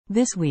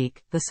This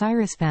week, the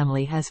Cyrus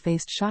family has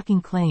faced shocking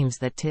claims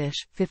that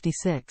Tish,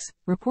 56,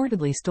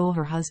 reportedly stole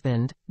her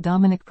husband,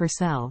 Dominic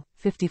Purcell,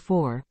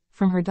 54,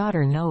 from her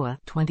daughter Noah,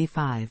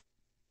 25.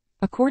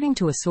 According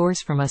to a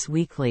source from Us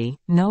Weekly,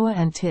 Noah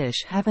and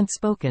Tish haven't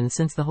spoken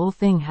since the whole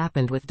thing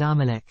happened with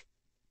Dominic.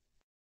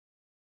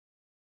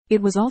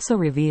 It was also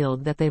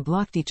revealed that they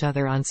blocked each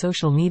other on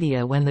social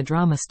media when the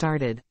drama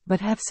started,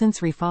 but have since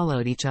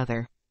refollowed each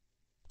other.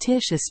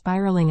 Tish is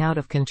spiraling out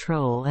of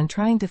control and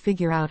trying to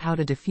figure out how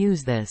to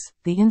defuse this,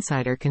 the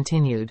insider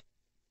continued.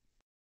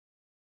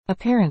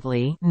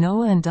 Apparently,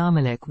 Noah and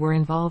Dominic were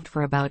involved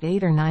for about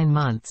 8 or 9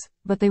 months,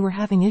 but they were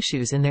having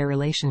issues in their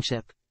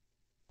relationship.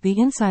 The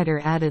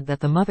insider added that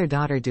the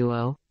mother-daughter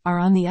duo are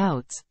on the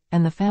outs,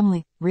 and the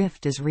family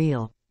rift is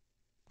real.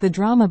 The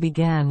drama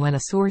began when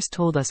a source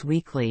told Us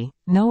Weekly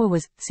Noah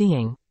was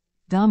seeing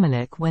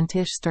Dominic when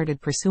Tish started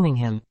pursuing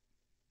him.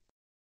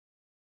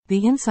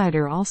 The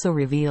insider also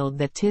revealed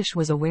that Tish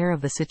was aware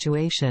of the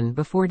situation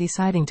before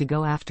deciding to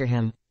go after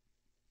him.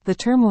 The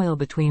turmoil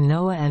between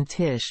Noah and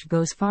Tish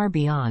goes far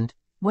beyond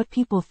what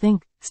people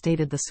think,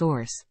 stated the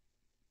source.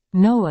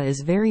 Noah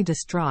is very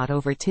distraught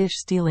over Tish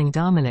stealing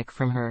Dominic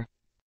from her.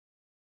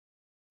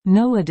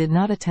 Noah did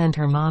not attend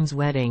her mom's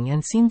wedding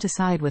and seemed to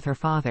side with her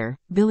father,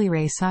 Billy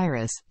Ray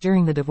Cyrus,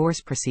 during the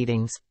divorce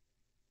proceedings.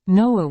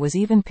 Noah was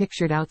even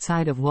pictured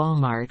outside of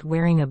Walmart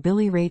wearing a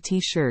Billy Ray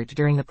t-shirt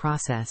during the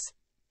process.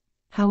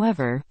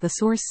 However, the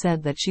source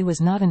said that she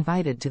was not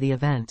invited to the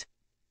event.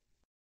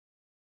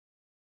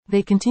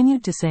 They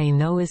continued to say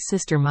Noah's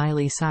sister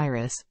Miley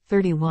Cyrus,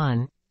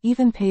 31,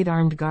 even paid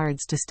armed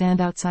guards to stand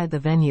outside the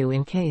venue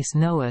in case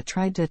Noah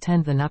tried to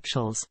attend the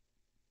nuptials.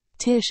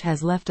 Tish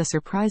has left a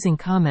surprising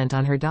comment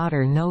on her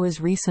daughter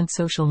Noah's recent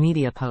social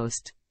media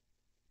post.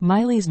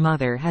 Miley's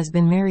mother has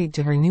been married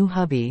to her new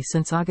hubby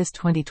since August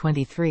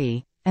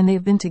 2023, and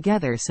they've been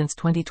together since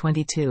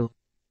 2022.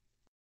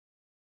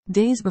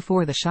 Days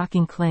before the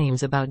shocking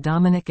claims about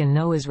Dominic and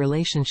Noah's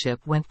relationship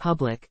went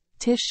public,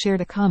 Tish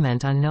shared a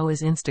comment on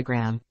Noah's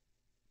Instagram.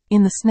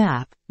 In the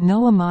snap,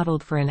 Noah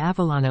modeled for an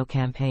Avalano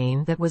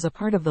campaign that was a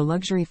part of the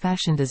luxury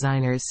fashion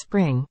designer's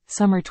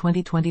Spring/Summer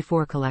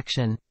 2024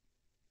 collection.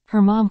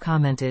 Her mom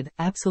commented,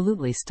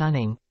 "Absolutely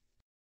stunning."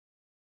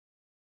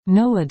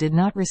 Noah did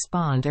not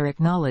respond or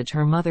acknowledge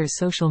her mother's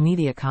social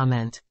media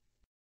comment.